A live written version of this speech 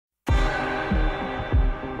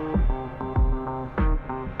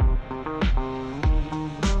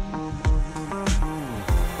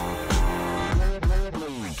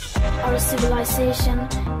civilization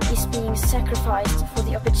is being sacrificed for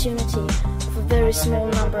the opportunity of a very small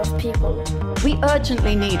number of people. We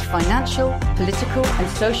urgently need financial, political and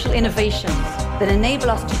social innovations that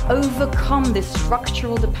enable us to overcome this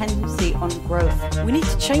structural dependency on growth. We need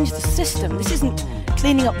to change the system. This isn't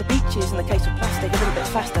cleaning up the beaches in the case of plastic a little bit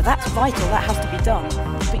faster. That's vital, that has to be done.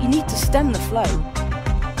 But you need to stem the flow.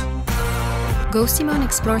 Go Simone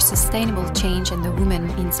explores sustainable change and the women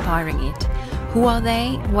inspiring it. Who are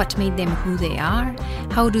they? What made them who they are?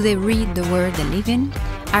 How do they read the world they live in?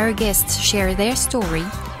 Our guests share their story,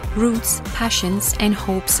 roots, passions and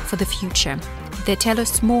hopes for the future. They tell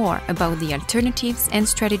us more about the alternatives and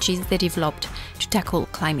strategies they developed to tackle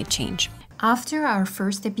climate change. After our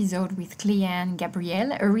first episode with Cléane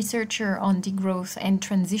Gabriel, a researcher on degrowth and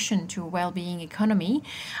transition to a well-being economy,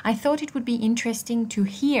 I thought it would be interesting to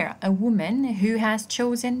hear a woman who has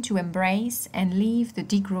chosen to embrace and live the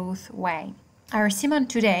degrowth way. Our Simone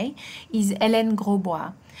today is Helene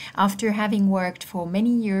Grosbois. After having worked for many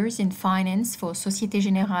years in finance for Societe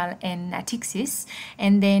General and Natixis,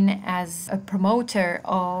 and then as a promoter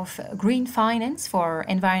of green finance for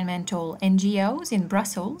environmental NGOs in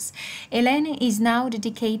Brussels, Helene is now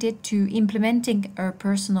dedicated to implementing her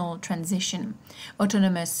personal transition.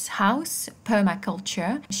 Autonomous house,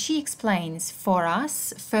 permaculture. She explains for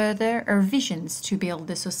us further her visions to build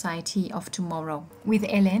the society of tomorrow. With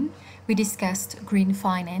Helene, we discussed green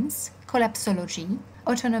finance, collapsology,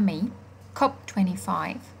 autonomy,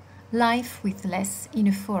 COP25, life with less in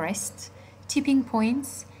a forest, tipping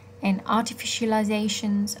points, and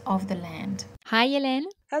artificializations of the land. Hi, Helene.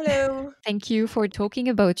 Hello. Thank you for talking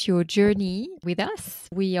about your journey with us.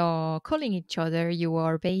 We are calling each other. You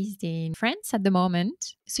are based in France at the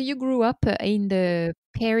moment. So you grew up in the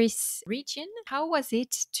Paris region. How was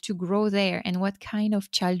it to grow there and what kind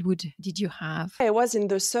of childhood did you have? I was in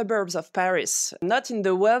the suburbs of Paris, not in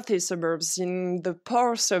the wealthy suburbs, in the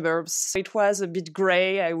poor suburbs. It was a bit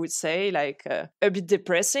gray, I would say, like a bit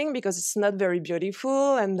depressing because it's not very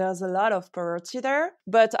beautiful and there's a lot of poverty there.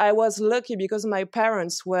 But I was lucky because my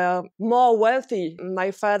parents were more wealthy.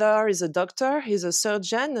 My father is a doctor, he's a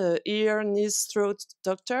surgeon, a ear, nose, throat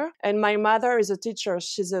doctor. And my mother is a teacher.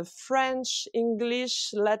 She's a French,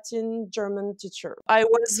 English, Latin, German teacher. I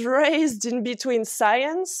was raised in between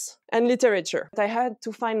science and literature. I had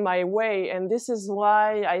to find my way, and this is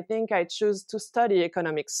why I think I chose to study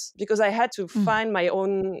economics, because I had to find my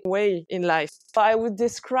own way in life. I would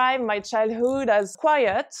describe my childhood as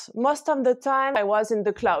quiet. Most of the time I was in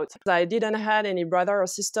the cloud. I didn't have any brother or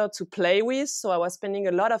sister to play with, so I was spending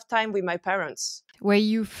a lot of time with my parents. Were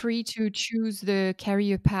you free to choose the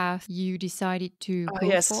career path you decided to go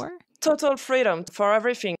Yes. for? Total freedom for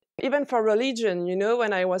everything. Even for religion,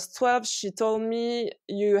 when I was 12, she told me,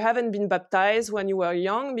 you haven't been baptized when you were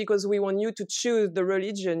young because we want you to choose the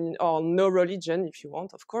religion or no religion, if you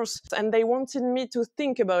want, of course. And they wanted me to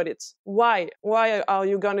think about it. Why? Why are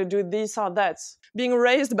you going to do this or that? Being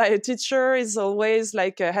raised by a teacher is always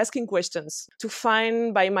like asking questions to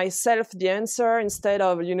find by myself the answer instead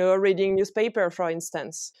of, reading newspaper, for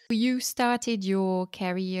instance. You started your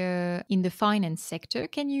career in the finance sector.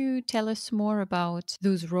 Can you tell us more about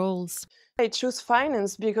those roles? I choose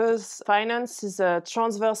finance because finance is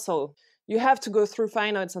transversal. You have to go through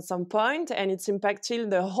finance at some point and it's impacting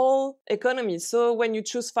the whole economy. So when you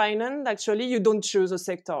choose finance, actually you don't choose a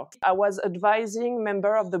sector. I was advising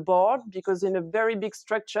member of the board because in a very big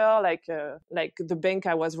structure like the bank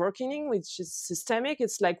I was working in, which is systemic,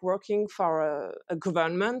 it's like working for a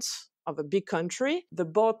government of a big country. The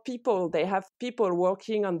board people, they have people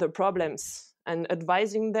working on the problems and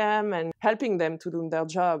advising them and helping them to do their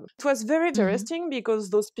job. It was very interesting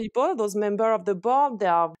because those people, those members of the board, they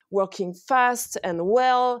are working fast and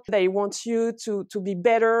well. They want you to be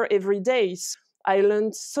better every day. I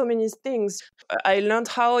learned so many things. I learned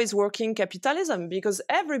how is working capitalism because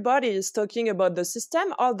everybody is talking about the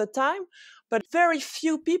system all the time, but very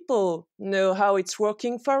few people know how it's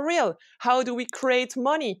working for real. How do we create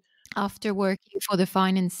money? After working for the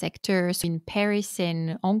finance sector in Paris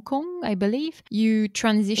and Hong Kong, I believe, you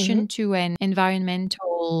transitioned to an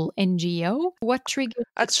environmental NGO. What triggered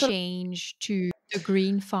the change to the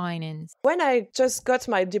green finance? When I just got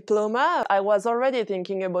my diploma, I was already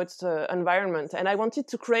thinking about environment and I wanted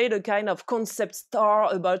to create a kind of concept store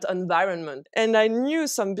about environment. And I knew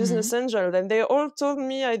some business angels and they all told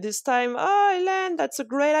me at this time, Helene, that's a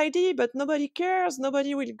great idea, but nobody cares.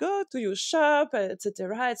 Nobody will go to your shop,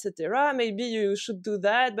 etc., etc. Maybe you should do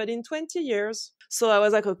that, but in 20 years. So I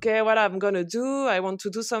was like, okay, what I'm going to do? I want to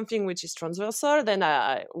do something which is transversal. Then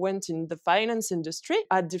I went in the finance industry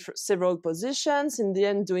at several positions, in the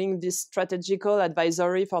end doing this strategical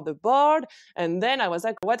advisory for the board. And then I was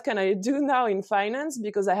like, what can I do now in finance?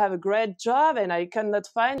 Because I have a great job and I cannot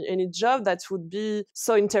find any job that would be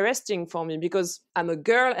so interesting for me, because I'm a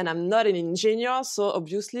girl and I'm not an engineer. So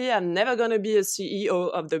obviously I'm never going to be a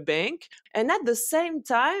CEO of the bank. And at the same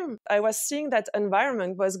time, I was seeing that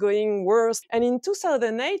environment was going worse. And in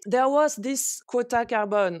 2008, there was this quota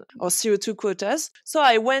carbon or CO2 quotas. So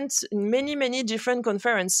I went in many, many different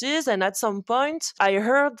conferences. And at some point, I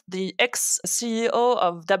heard the ex-CEO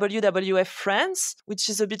of WWF France, which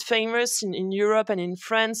is a bit famous in Europe and in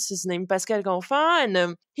France. His name Pascal Canfin.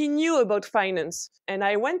 And he knew about finance. And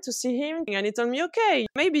I went to see him and he told me, okay,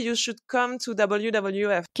 maybe you should come to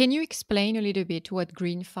WWF. Can you explain a little bit what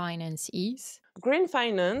green finance is? Green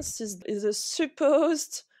finance is a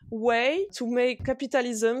supposed way to make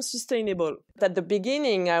capitalism sustainable. At the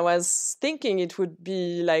beginning, I was thinking it would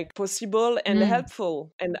be like possible and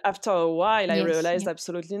helpful. And after a while, I realized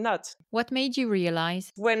absolutely not. What made you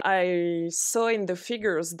realize? When I saw in the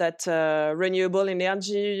figures that renewable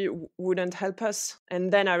energy wouldn't help us.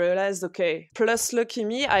 And then I realized, okay, plus lucky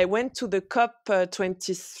me, I went to the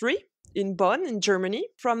COP23 in Bonn, in Germany,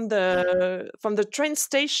 from the train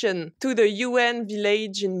station to the UN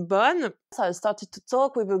village in Bonn. So I started to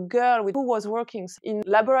talk with a girl who was working in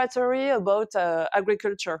laboratory about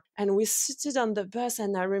agriculture. And we sat on the bus,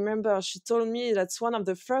 and I remember she told me that's one of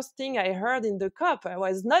the first things I heard in the COP. I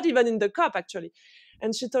was not even in the COP, actually.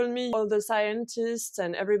 And she told me all the scientists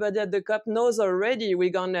and everybody at the COP knows already we're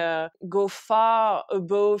going to go far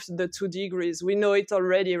above the 2 degrees. We know it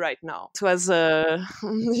already right now. It was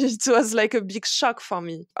it was like a big shock for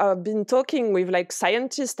me. I've been talking with like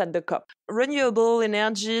scientists at the COP. Renewable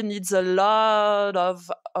energy needs a lot of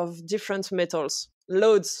different metals,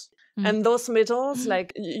 loads. And those metals,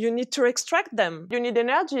 like you need to extract them. You need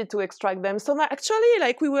energy to extract them. So actually,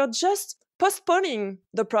 like we were just postponing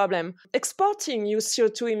the problem, exporting your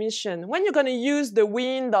CO2 emission. When you're going to use the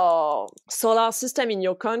wind or solar system in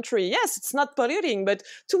your country, yes, it's not polluting, but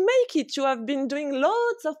to make it, you have been doing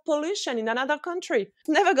loads of pollution in another country. It's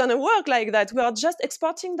never going to work like that. We are just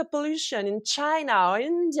exporting the pollution in China or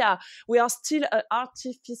India. We are still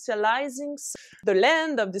artificializing the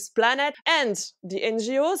land of this planet, and the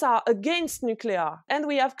NGOs are against nuclear. And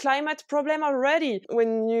we have climate problem already.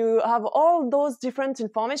 When you have all those different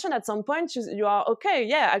information, at some point, you are okay.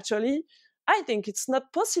 Yeah, actually, I think it's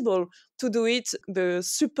not possible to do it the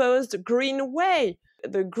supposed green way.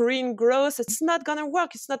 The green growth, it's not going to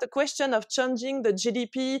work. It's not a question of changing the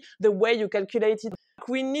GDP, the way you calculate it.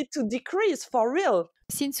 We need to decrease for real.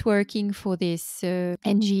 Since working for this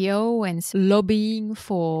NGO and lobbying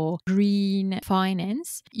for green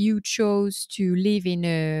finance, you chose to live in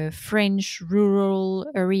a French rural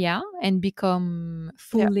area and become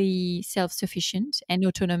fully self-sufficient and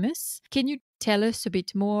autonomous. Can you tell us a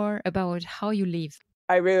bit more about how you live?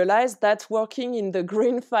 I realized that working in the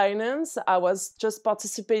green finance, I was just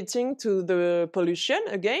participating to the pollution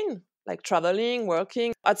again, like traveling,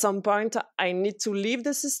 working. At some point, I need to leave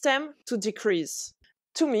the system to decrease.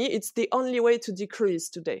 To me, it's the only way to decrease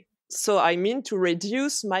today. So I mean to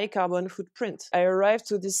reduce my carbon footprint. I arrived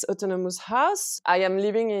to this autonomous house. I am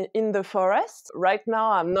living in the forest. Right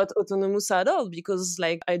now, I'm not autonomous at all because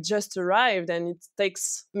I just arrived and it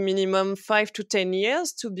takes minimum 5 to 10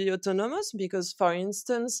 years to be autonomous because, for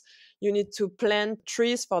instance, you need to plant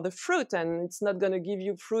trees for the fruit and it's not going to give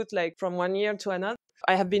you fruit from one year to another.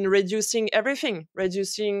 I have been reducing everything,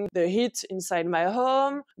 reducing the heat inside my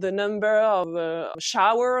home, the number of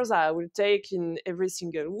showers I will take in every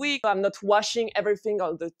single week. I'm not washing everything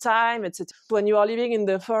all the time, etc. When you are living in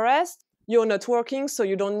the forest, you're not working, so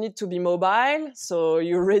you don't need to be mobile. So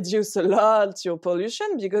you reduce a lot your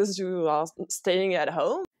pollution because you are staying at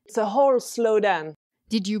home. It's a whole slowdown.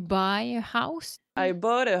 Did you buy a house? I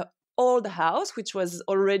bought an old house, which was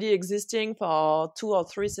already existing for 2 or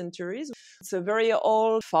 3 centuries. It's a very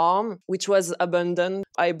old farm, which was abandoned.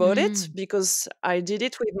 I bought it because I did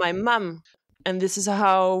it with my mom. And this is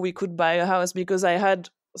how we could buy a house, because I had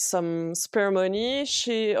some spare money.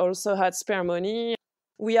 She also had spare money.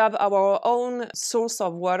 We have our own source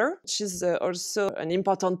of water, which is also an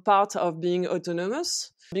important part of being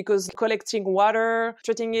autonomous. Because collecting water,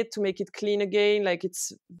 treating it to make it clean again,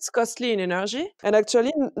 it's costly in energy. And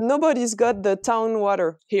actually, nobody's got the town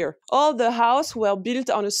water here. All the houses were built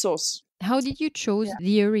on a source. How did you choose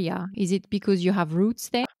the area? Is it because you have roots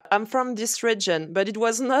there? I'm from this region, but it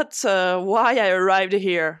was not why I arrived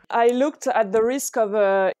here. I looked at the risk of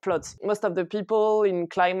floods. Most of the people in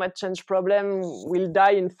climate change problem will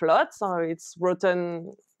die in floods. It's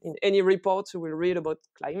written in any report you will read about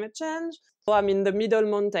climate change. So I'm in the middle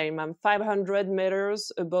mountain. I'm 500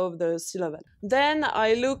 meters above the sea level. Then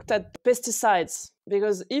I looked at pesticides,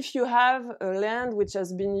 because if you have a land which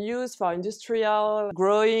has been used for industrial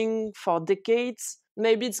growing for decades,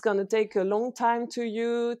 maybe it's going to take a long time to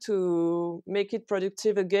you to make it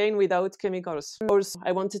productive again without chemicals. Also,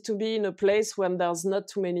 I wanted to be in a place where there's not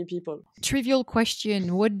too many people. Trivial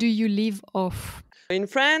question, what do you live off? In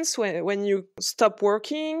France, when you stop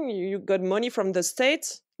working, you got money from the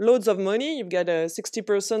state, loads of money. You get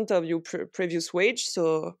 60% of your previous wage,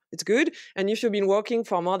 so it's good. And if you've been working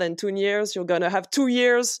for more than 2 years, you're going to have 2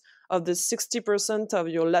 years of the 60% of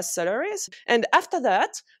your last salaries. And after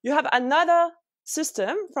that, you have another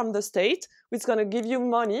system from the state which is going to give you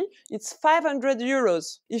money. It's 500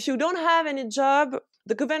 euros. If you don't have any job,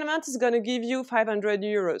 the government is going to give you 500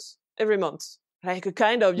 euros every month. Like a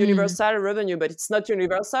kind of universal revenue, but it's not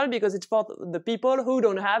universal because it's for the people who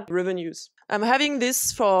don't have revenues. I'm having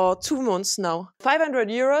this for 2 months now. 500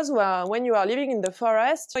 euros, well, when you are living in the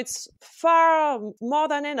forest, it's far more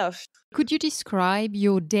than enough. Could you describe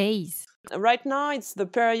your days? Right now, it's the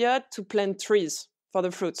period to plant trees for the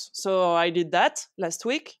fruits. So I did that last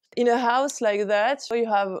week. In a house like that, you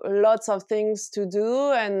have lots of things to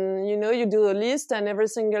do, and you do a list, and every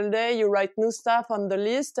single day you write new stuff on the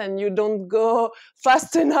list, and you don't go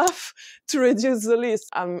fast enough to reduce the list.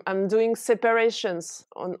 I'm doing separations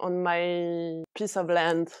on my piece of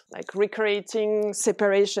land, like recreating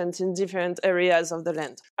separations in different areas of the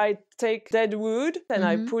land. I take dead wood and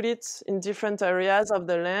I put it in different areas of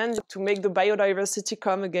the land to make the biodiversity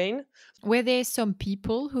come again. Were there some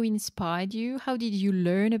people who inspired you? How did you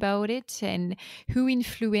learn about it? And who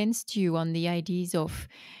influenced you on the ideas of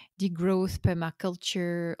degrowth,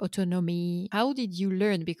 permaculture, autonomy? How did you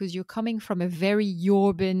learn? Because you're coming from a very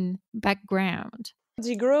urban background.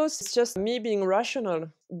 Degrowth is just me being rational.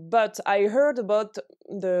 But I heard about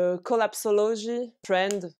the collapsology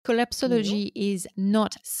trend. Collapsology is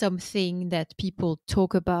not something that people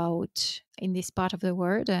talk about in this part of the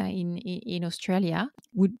world, in Australia.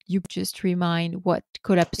 Would you just remind what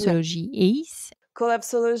collapsology is?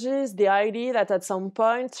 Collapsology is the idea that at some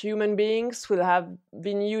point human beings will have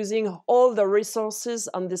been using all the resources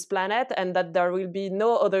on this planet, and that there will be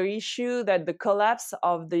no other issue than the collapse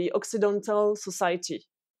of the Occidental society.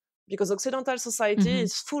 Because Occidental society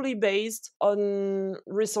is fully based on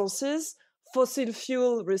resources, fossil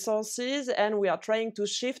fuel resources, and we are trying to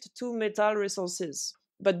shift to metal resources.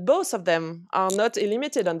 But both of them are not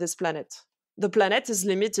illimited on this planet. The planet is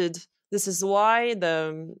limited. This is why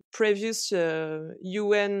the previous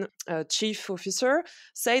UN chief officer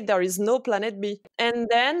said there is no planet B. And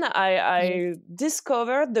then I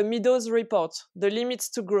discovered the Meadows report, the limits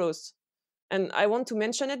to growth. And I want to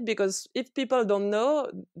mention it because if people don't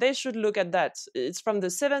know, they should look at that. It's from the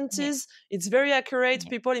 70s. It's very accurate.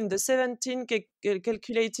 People in the 70s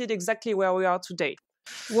calculated exactly where we are today.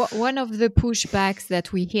 One of the pushbacks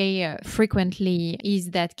that we hear frequently is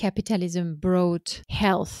that capitalism brought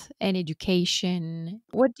health and education.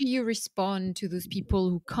 What do you respond to those people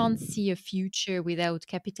who can't see a future without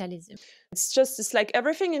capitalism? It's like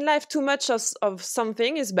everything in life, too much of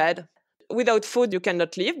something is bad. Without food, you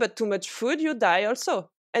cannot live, but too much food, you die also.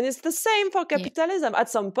 And it's the same for capitalism. At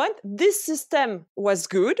some point, this system was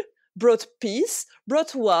good, brought peace,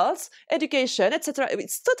 brought wealth, education, etc.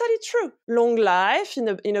 It's totally true. Long life,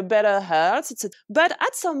 in a better health, etc. But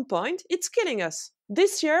at some point, it's killing us.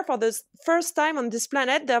 This year, for the first time on this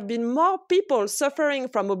planet, there have been more people suffering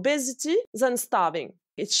from obesity than starving.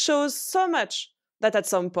 It shows so much that at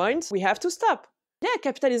some point, we have to stop. Yeah,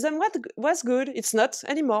 capitalism was good. It's not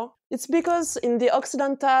anymore. It's because in the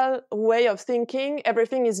Occidental way of thinking,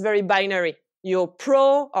 everything is very binary. You're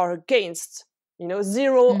pro or against,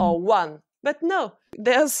 0 or 1. But no,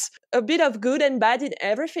 there's a bit of good and bad in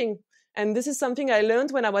everything. And this is something I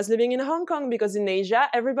learned when I was living in Hong Kong, because in Asia,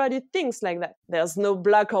 everybody thinks like that. There's no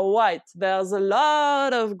black or white. There's a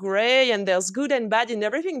lot of gray, and there's good and bad in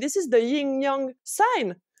everything. This is the yin-yang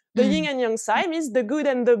sign. The yin and yang sign is the good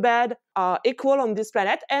and the bad are equal on this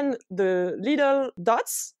planet, and the little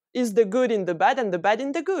dots is the good in the bad and the bad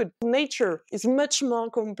in the good. Nature is much more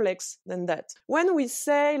complex than that. When we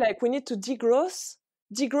say we need to degrowth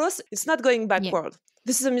is not going backward. Yeah.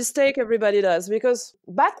 This is a mistake everybody does, because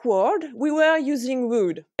backward we were using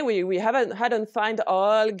wood. We hadn't found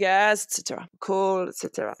oil, gas, etc., coal,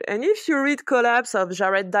 etc. And if you read Collapse of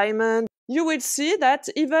Jared Diamond, you will see that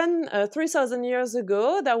even 3,000 years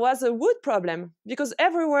ago, there was a wood problem, because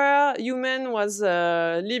everywhere human was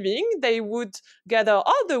living, they would gather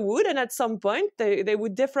all the wood, and at some point they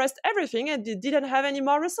would deforest everything, and they didn't have any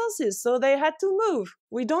more resources, so they had to move.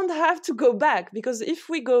 We don't have to go back, because if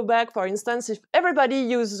we go back, for instance, if everybody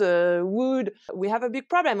uses wood, we have a big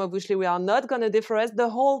problem. Obviously, we are not going to deforest the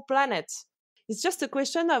whole planet. It's just a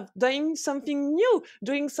question of doing something new,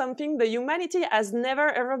 doing something the humanity has never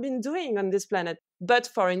ever been doing on this planet. But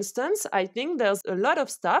for instance, I think there's a lot of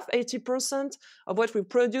stuff, 80% of what we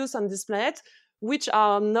produce on this planet, which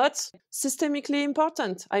are not systemically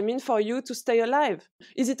important. I mean, for you to stay alive.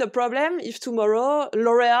 Is it a problem if tomorrow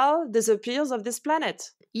L'Oreal disappears off this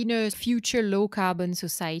planet? In a future low-carbon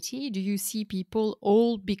society, do you see people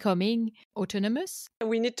all becoming autonomous?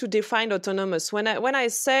 We need to define autonomous. When I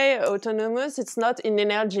say autonomous, it's not in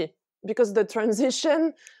energy, because the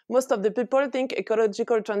transition, most of the people think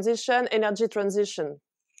ecological transition, energy transition,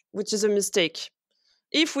 which is a mistake.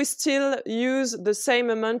 If we still use the same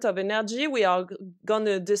amount of energy, we are going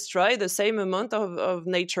to destroy the same amount of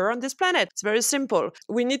nature on this planet. It's very simple.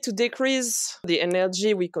 We need to decrease the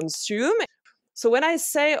energy we consume. So when I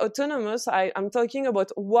say autonomous, I'm talking about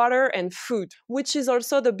water and food, which is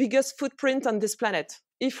also the biggest footprint on this planet.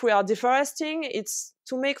 If we are deforesting, it's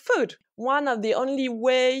to make food. One of the only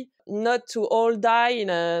way not to all die in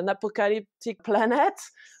an apocalyptic planet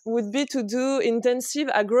would be to do intensive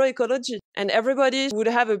agroecology. And everybody would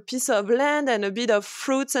have a piece of land and a bit of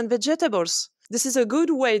fruits and vegetables. This is a good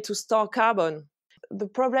way to store carbon. The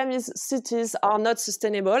problem is cities are not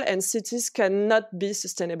sustainable, and cities cannot be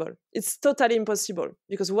sustainable. It's totally impossible,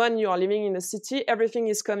 because when you are living in a city, everything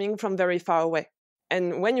is coming from very far away.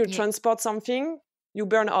 And when you transport something, you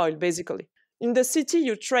burn oil, basically. In the city,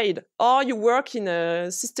 you trade, or you work in a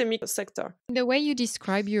systemic sector. The way you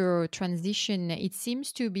describe your transition, it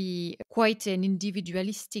seems to be quite an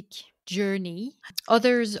individualistic journey.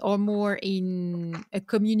 Others are more in a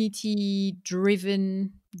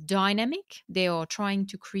community-driven dynamic. They are trying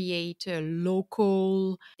to create a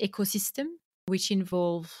local ecosystem, which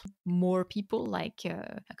involve more people, like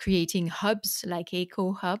creating hubs, like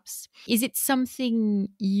eco hubs. Is it something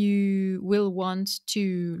you will want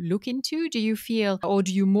to look into? Do you feel, or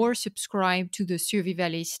do you more subscribe to the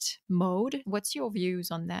survivalist mode? What's your views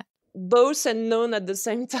on that? Both and none at the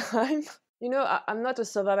same time. You know, I'm not a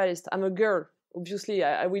survivalist. I'm a girl. Obviously,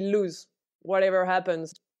 I will lose whatever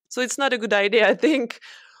happens. So it's not a good idea, I think.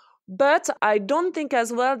 But I don't think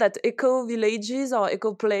as well that eco-villages or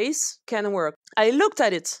eco-place can work. I looked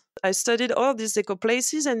at it. I studied all these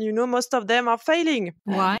eco-places, and you know, most of them are failing.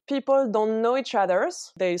 Why? People don't know each other.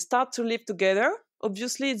 They start to live together.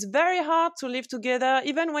 Obviously, it's very hard to live together,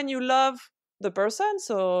 even when you love the person.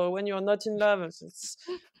 So when you're not in love, it's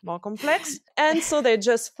more complex. And so they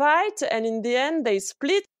just fight, and in the end, they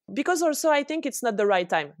split. Because also, I think it's not the right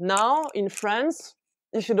time. Now, in France,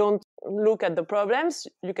 if you don't look at the problems,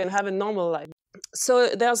 you can have a normal life. So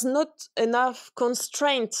there's not enough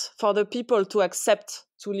constraint for the people to accept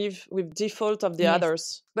to live with default of the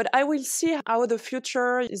others. But I will see how the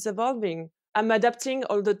future is evolving. I'm adapting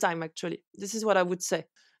all the time, actually. This is what I would say.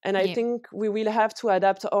 And I think we will have to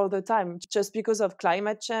adapt all the time. Just because of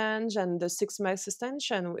climate change and the 6 months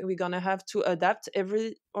extension, we're going to have to adapt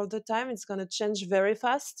all the time. It's going to change very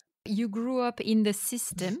fast. You grew up in the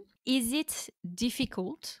system. Is it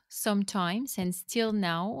difficult sometimes, and still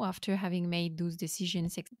now, after having made those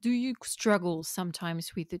decisions, do you struggle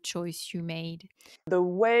sometimes with the choice you made? The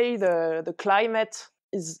way the climate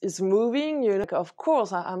is moving, you know, of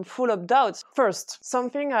course, I'm full of doubts. First,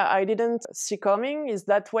 something I didn't see coming is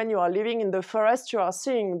that when you are living in the forest, you are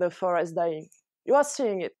seeing the forest dying. You are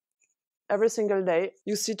seeing it every single day.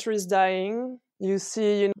 You see trees dying. You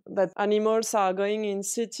see, you know, that animals are going in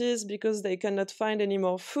cities because they cannot find any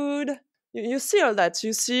more food. You see all that.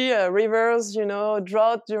 You see rivers, you know,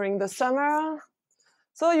 drought during the summer.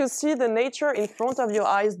 So you see the nature in front of your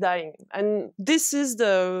eyes dying. And this is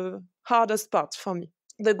the hardest part for me.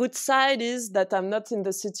 The good side is that I'm not in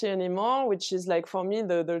the city anymore, which is like for me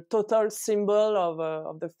the total symbol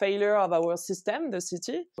of the failure of our system, the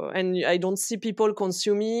city. And I don't see people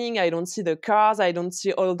consuming, I don't see the cars, I don't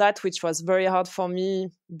see all that, which was very hard for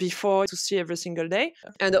me before to see every single day.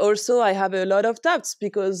 And also I have a lot of doubts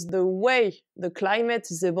because the way the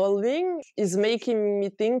climate is evolving is making me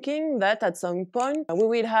thinking that at some point we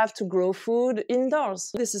will have to grow food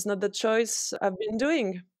indoors. This is not the choice I've been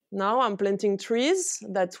doing. Now I'm planting trees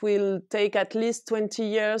that will take at least 20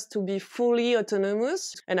 years to be fully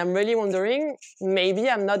autonomous. And I'm really wondering, maybe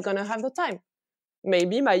I'm not going to have the time.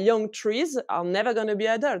 maybe my young trees are never going to be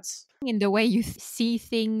adults. In the way you see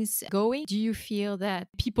things going, do you feel that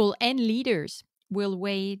people and leaders will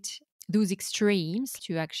wait those extremes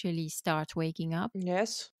to actually start waking up?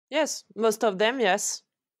 Yes, most of them, yes.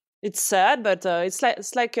 It's sad, but it's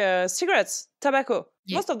like cigarettes, tobacco.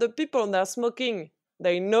 Yeah. Most of the people that are smoking,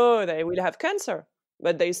 they know they will have cancer,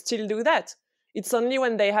 but they still do that. It's only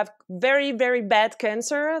when they have very, very bad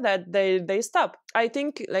cancer that they stop. I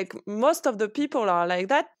think like most of the people are like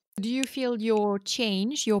that. Do you feel your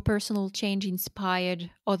change, your personal change,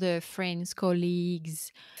 inspired other friends,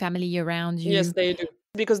 colleagues, family around you? Yes, they do.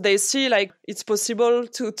 Because they see like it's possible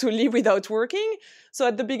to live without working. So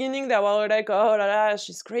at the beginning they were like, oh la la,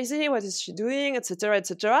 she's crazy, what is she doing, etc.,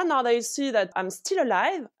 etc. Now they see that I'm still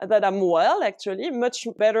alive, that I'm well, actually, much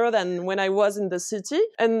better than when I was in the city.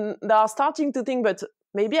 And they are starting to think, but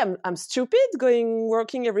maybe I'm stupid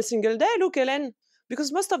working every single day. Look, Helene.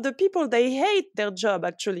 Because most of the people, they hate their job,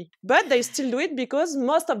 actually. But they still do it because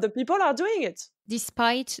most of the people are doing it.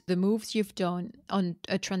 Despite the moves you've done on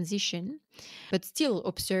a transition, but still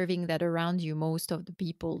observing that around you, most of the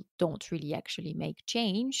people don't really actually make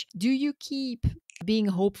change, do you keep being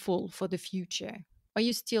hopeful for the future? Are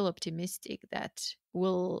you still optimistic that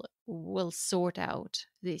we'll sort out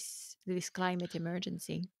this climate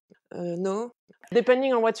emergency? No.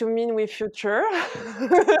 Depending on what you mean with future.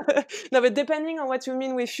 No, but depending on what you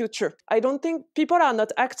mean with future. I don't think people are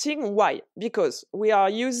not acting. Why? Because we are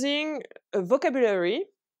using a vocabulary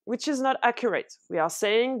which is not accurate. We are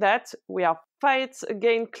saying that we are fight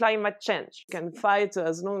against climate change. You can fight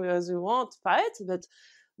as long as you want, fight, but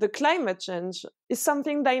the climate change is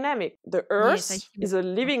something dynamic. The Earth is a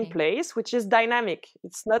living place, which is dynamic.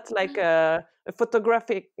 It's not like a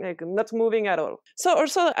photographic, like not moving at all. So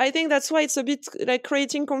also, I think that's why it's a bit like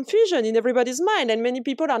creating confusion in everybody's mind. And many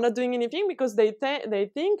people are not doing anything because they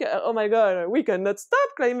think, oh my God, we cannot stop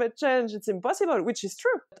climate change. It's impossible, which is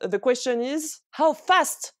true. The question is how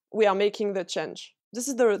fast we are making the change. This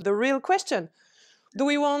is the real question. Do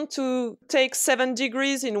we want to take 7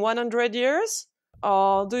 degrees in 100 years?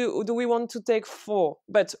 Or do we want to take 4?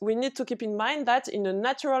 But we need to keep in mind that in a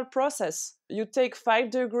natural process, you take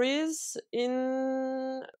 5 degrees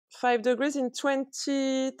in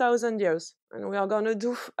 20,000 years. And we are going to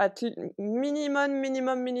do at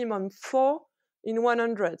minimum 4 in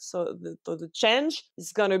 100. So the change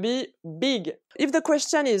is going to be big. If the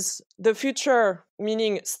question is the future,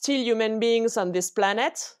 meaning still human beings on this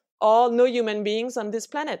planet, or no human beings on this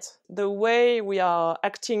planet. The way we are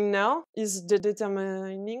acting now is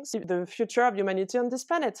determining the future of humanity on this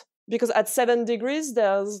planet. Because at 7 degrees,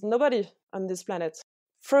 there's nobody on this planet.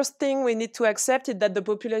 First thing we need to accept is that the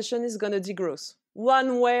population is going to degrowth,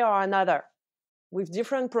 one way or another, with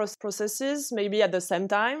different processes, maybe at the same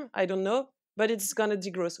time, I don't know, but it's going to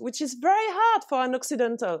degrowth, which is very hard for an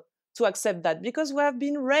Occidental to accept that, because we have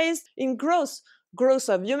been raised in growth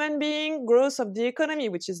of human being, growth of the economy,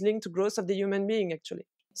 which is linked to growth of the human being, actually.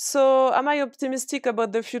 So am I optimistic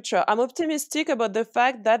about the future? I'm optimistic about the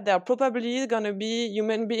fact that there are probably going to be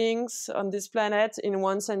human beings on this planet in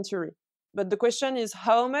 1 century. But the question is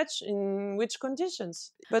how much, in which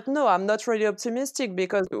conditions? But no, I'm not really optimistic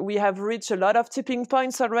because we have reached a lot of tipping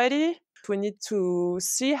points already. We need to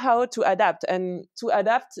see how to adapt. And to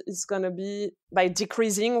adapt is going to be by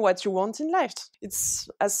decreasing what you want in life. It's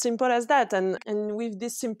as simple as that. And with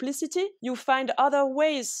this simplicity, you find other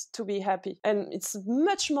ways to be happy. And it's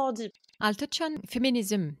much more deep. I'll touch on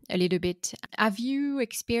feminism a little bit. Have you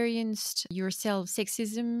experienced yourself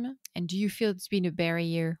sexism? And do you feel it's been a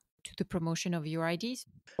barrier to the promotion of your ideas?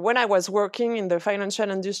 When I was working in the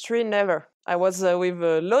financial industry, never. I was with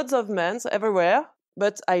loads of men everywhere.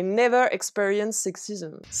 But I never experienced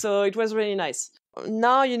sexism. So it was really nice.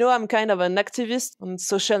 Now, I'm kind of an activist on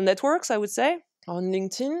social networks, I would say, on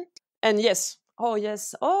LinkedIn. And yes, a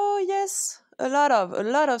lot of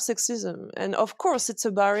sexism. And of course, it's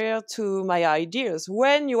a barrier to my ideas.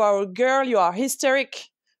 When you are a girl, you are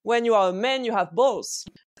hysteric. When you are a man, you have balls.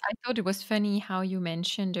 I thought it was funny how you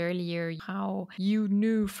mentioned earlier how you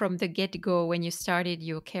knew from the get-go when you started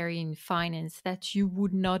your career in finance that you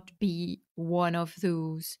would not be one of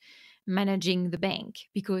those managing the bank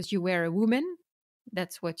because you were a woman.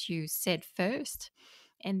 That's what you said first.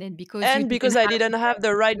 And then because I didn't have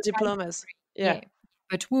the right diplomas. Yeah.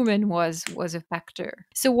 But woman was a factor.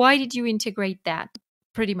 So why did you integrate that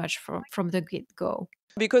pretty much from the get-go?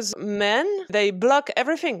 Because men, they block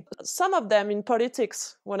everything. Some of them in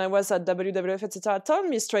politics, when I was at WWF, etc., told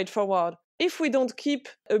me straightforward, If we don't keep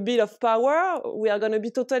a bit of power, we are going to be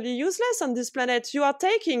totally useless on this planet. You are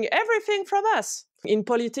taking everything from us. In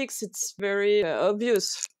politics, it's very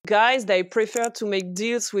obvious. Guys, they prefer to make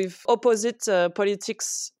deals with opposite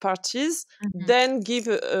politics parties than give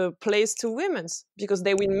a place to women because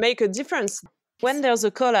they will make a difference. When there's a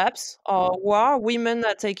collapse or war, women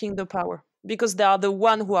are taking the power because they are the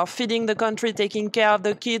one who are feeding the country, taking care of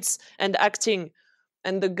the kids and acting.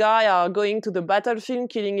 And the guys are going to the battlefield,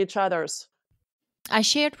 killing each others. I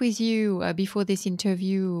shared with you before this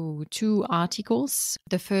interview 2 articles.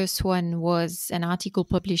 The first one was an article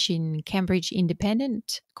published in Cambridge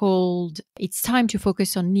Independent called "It's Time to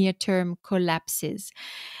Focus on Near-Term Collapses."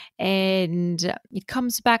 And it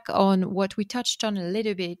comes back on what we touched on a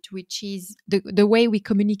little bit, which is the way we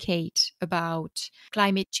communicate about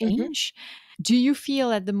climate change. Do you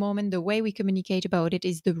feel at the moment the way we communicate about it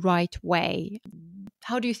is the right way?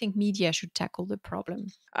 How do you think media should tackle the problem?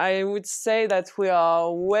 I would say that we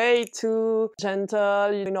are way too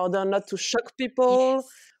gentle in order not to shock people. Yes.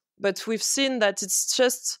 But we've seen that it's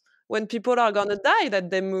just when people are going to die that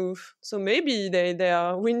they move. So maybe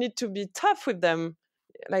we need to be tough with them,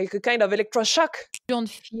 like a kind of electroshock. You don't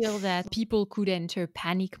feel that people could enter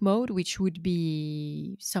panic mode, which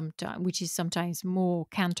is sometimes more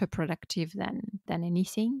counterproductive than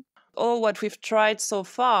anything? All what we've tried so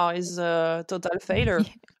far is a total failure.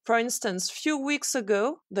 For instance, a few weeks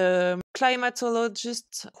ago, the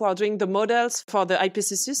climatologists who are doing the models for the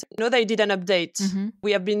IPCC, they did an update.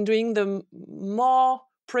 We have been doing the more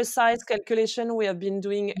precise calculation we have been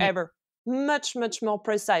doing ever. Much, much more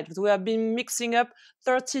precise. We have been mixing up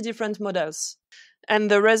 30 different models. And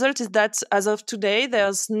the result is that as of today,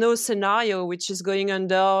 there's no scenario which is going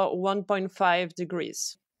under 1.5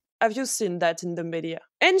 degrees. Have you seen that in the media?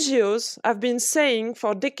 NGOs have been saying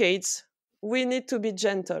for decades, we need to be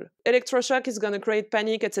gentle. Electroshock is going to create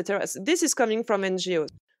panic, etc. This is coming from NGOs.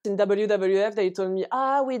 In WWF, they told me,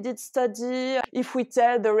 we did study. If we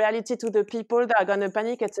tell the reality to the people, they are going to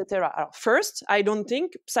panic, etc. First, I don't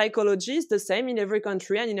think psychology is the same in every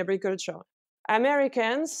country and in every culture.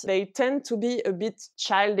 Americans, they tend to be a bit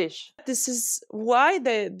childish. This is why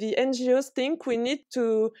the NGOs think we need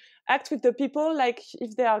to act with the people like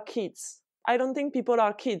if they are kids. I don't think people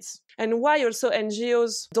are kids. And why also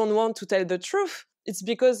NGOs don't want to tell the truth? It's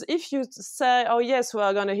because if you say, yes, we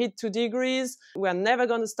are going to hit 2 degrees, we are never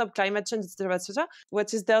going to stop climate change, etc.,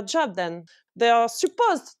 what is their job then? They are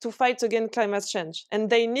supposed to fight against climate change, and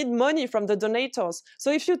they need money from the donators.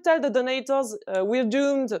 So if you tell the donators, we're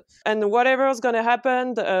doomed, and whatever is going to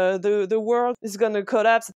happen, the world is going to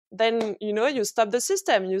collapse, then, you stop the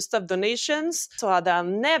system, you stop donations. So they're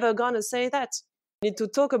never going to say that. We need to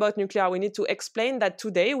talk about nuclear. We need to explain that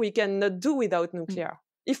today we cannot do without nuclear.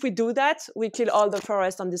 If we do that, we kill all the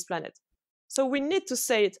forests on this planet. So we need to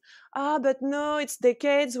say it. But no, it's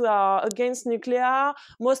decades we are against nuclear.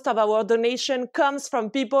 Most of our donation comes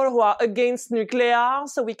from people who are against nuclear,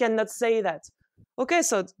 so we cannot say that. Okay,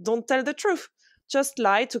 so don't tell the truth. Just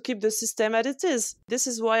lie to keep the system as it is. This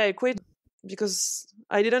is why I quit, because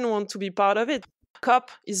I didn't want to be part of it.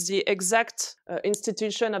 COP is the exact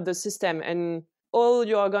institution of the system, and all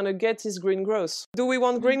you are going to get is green growth. Do we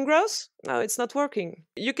want green growth? No, it's not working.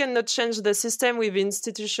 You cannot change the system with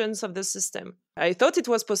institutions of the system. I thought it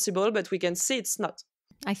was possible, but we can see it's not.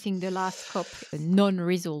 I think the last COP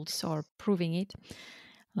non-results are proving it.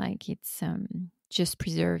 Like it's just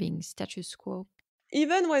preserving status quo.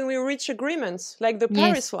 Even when we reach agreements, like the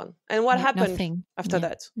Paris one. And what happened after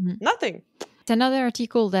that? Nothing. Another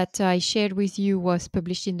article that I shared with you was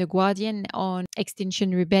published in The Guardian on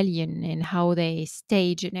Extinction Rebellion and how they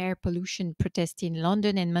stage an air pollution protest in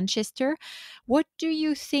London and Manchester. What do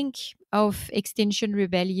you think of Extinction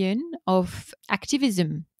Rebellion, of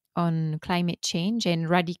activism on climate change and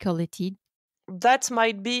radicality? That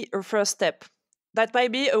might be a first step. That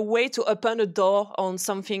might be a way to open a door on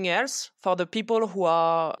something else for the people who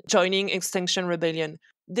are joining Extinction Rebellion.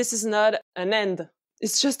 This is not an end.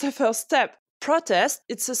 It's just a first step. Protest,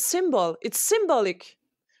 it's a symbol. It's symbolic.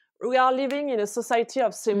 We are living in a society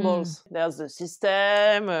of symbols. There's the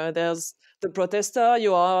system, there's the protester,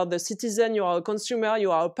 you are the citizen, you are a consumer,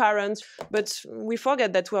 you are a parent. But we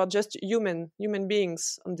forget that we are just human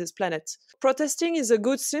beings on this planet. Protesting is a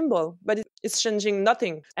good symbol, but it's changing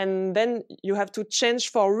nothing. And then you have to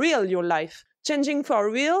change for real your life. Changing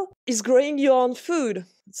for real is growing your own food.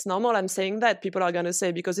 It's normal I'm saying that, people are going to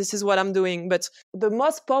say, because this is what I'm doing. But the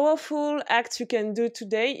most powerful act you can do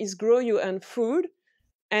today is grow your own food.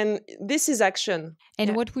 And this is action.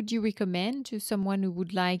 And what would you recommend to someone who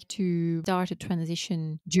would like to start a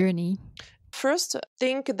transition journey? First,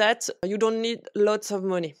 think that you don't need lots of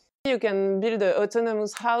money. You can build an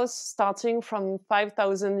autonomous house starting from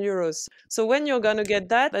 5,000 euros. So when you're going to get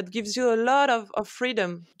that, that gives you a lot of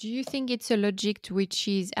freedom. Do you think it's a logic which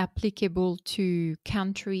is applicable to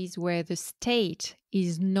countries where the state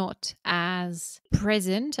is not as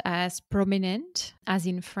present, as prominent as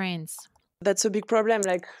in France? That's a big problem.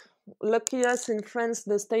 Like, lucky us in France,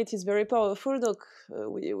 the state is very powerful. Look,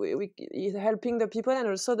 we helping the people, and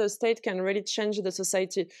also the state can really change the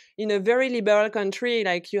society. In a very liberal country,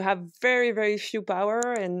 like, you have very, very few power,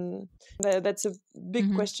 and that's a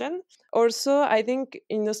big question. Also, I think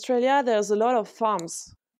in Australia, there's a lot of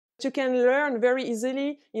farms. You can learn very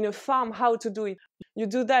easily in a farm how to do it. You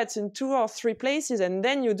do that in 2 or 3 places, and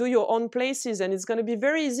then you do your own places, and it's going to be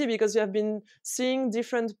very easy because you have been seeing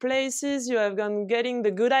different places, you have been getting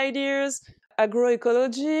the good ideas.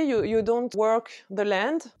 Agroecology, you don't work the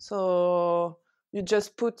land, so you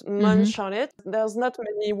just put mulch on it. There's not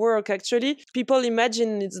many work, actually. People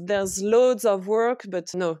imagine there's loads of work,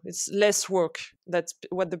 but no, it's less work. That's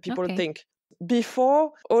what the people think.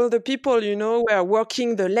 Before, all the people, were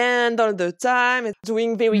working the land all the time,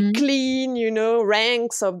 doing very clean,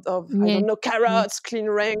 ranks of I don't know, carrots, clean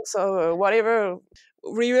ranks or whatever.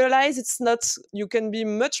 We realize it's not, you can be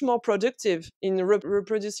much more productive in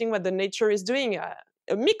reproducing what the nature is doing.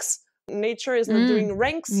 A mix. Nature is not doing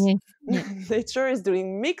ranks. Nature is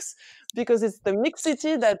doing mix, because it's the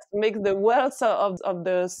mixity that makes the wealth of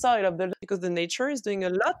the soil, because the nature is doing a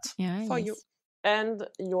lot for you. And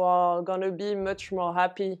you are going to be much more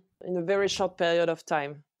happy in a very short period of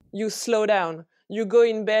time. You slow down. You go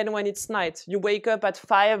in bed when it's night. You wake up at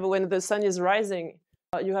 5 when the sun is rising.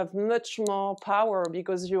 You have much more power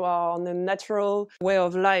because you are on a natural way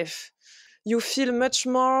of life. You feel much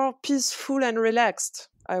more peaceful and relaxed,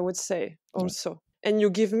 I would say, also. And you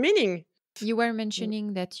give meaning. You were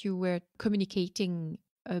mentioning that you were communicating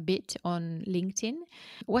a bit on LinkedIn.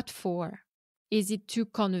 What for? Is it to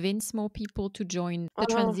convince more people to join the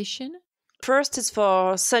transition? First, it's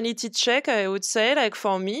for sanity check, I would say, like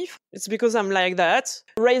for me. It's because I'm like that.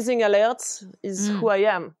 Raising alerts is who I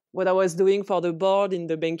am. What I was doing for the board in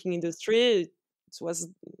the banking industry, it was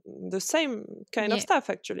the same kind of stuff,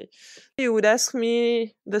 actually. You would ask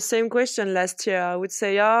me the same question last year. I would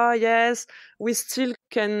say, yes, we still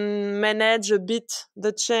can manage a bit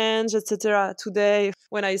the change, etc. Today,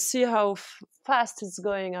 when I see how fast it's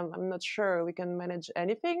going, I'm not sure we can manage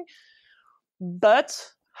anything. But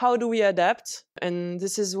how do we adapt? And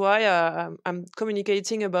this is why I'm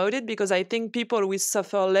communicating about it, because I think people will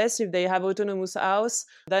suffer less if they have autonomous house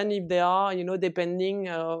than if they are, depending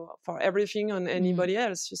for everything on anybody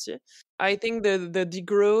else, you see. I think the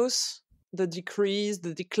degrowth, the decrease,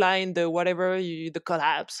 the decline, the whatever, the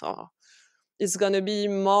collapse, it's going to be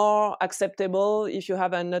more acceptable if you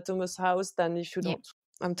have an autonomous house than if you don't.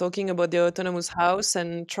 I'm talking about the autonomous house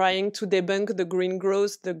and trying to debunk the green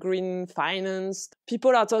growth, the green finance.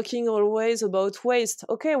 People are talking always about waste.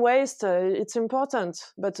 Okay, waste, it's important.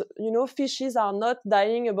 But, fishes are not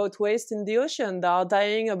dying about waste in the ocean. They are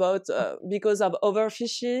dying about because of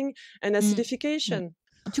overfishing and acidification.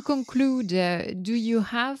 To conclude, do you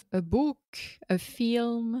have a book, a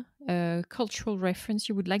film, a cultural reference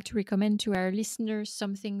you would like to recommend to our listeners,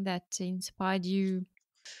 something that inspired you?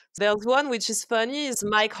 There's one which is funny, is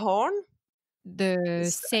Mike Horn. The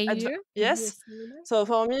sailor? Yes. So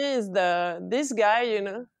for me, is this guy,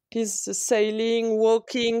 he's sailing,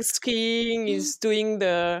 walking, skiing, he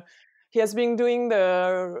has been doing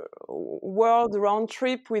the world round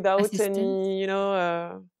trip without any,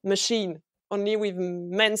 machine, only with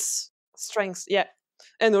men's strength. Yeah.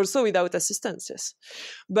 And also without assistance, yes.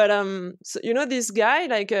 But, this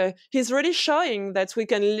guy, he's really showing that we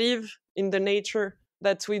can live in the nature,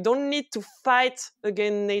 that we don't need to fight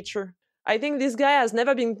against nature. I think this guy has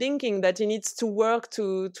never been thinking that he needs to work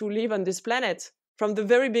to live on this planet. From the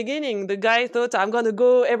very beginning, the guy thought, I'm going to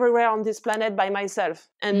go everywhere on this planet by myself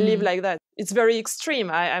and live like that. It's very extreme.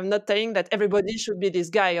 I'm not saying that everybody should be this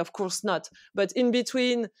guy, of course not. But in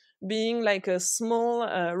between being like a small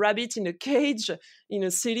rabbit in a cage in a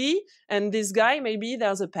city and this guy, maybe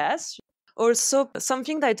there's a path. Also,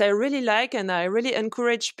 something that I really like and I really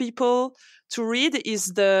encourage people to read is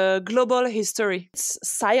the global history. It's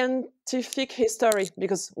scientific history,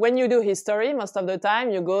 because when you do history, most of the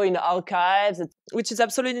time you go in archives, which is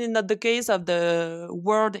absolutely not the case of the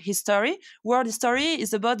world history. World history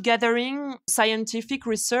is about gathering scientific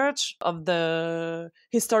research of the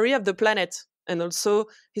history of the planet and also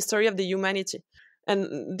history of the humanity.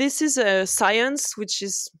 And this is a science which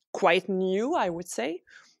is quite new, I would say.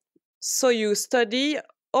 So you study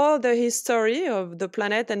all the history of the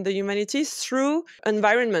planet and the humanity through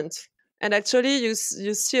environment. And actually, you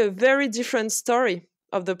see a very different story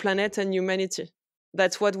of the planet and humanity.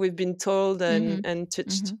 That's what we've been told and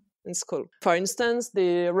taught in school. For instance,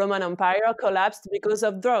 the Roman Empire collapsed because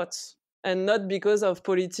of droughts and not because of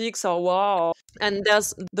politics or war. And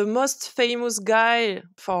there's the most famous guy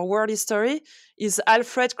for world history is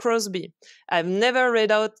Alfred Crosby. I've never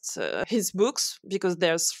read out his books because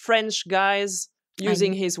there's French guys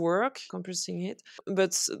using his work, compressing it.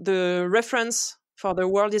 But the reference for the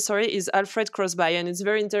world history is Alfred Crosby. And it's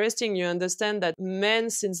very interesting. You understand that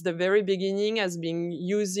man, since the very beginning, has been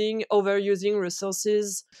overusing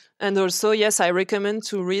resources. And also, yes, I recommend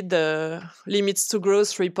to read the Limits to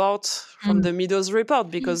Growth report from the Meadows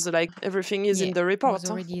report, because like everything is in the report. It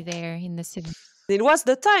was already there in the city. It was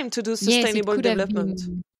the time to do sustainable development.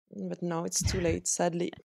 Been... But now it's too late,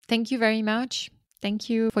 sadly. Thank you very much.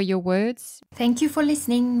 Thank you for your words. Thank you for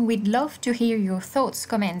listening. We'd love to hear your thoughts,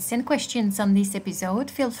 comments, and questions on this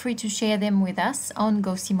episode. Feel free to share them with us on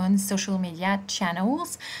Go Simon's social media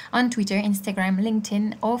channels, on Twitter, Instagram,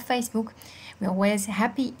 LinkedIn, or Facebook. We're always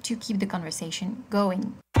happy to keep the conversation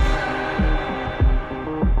going.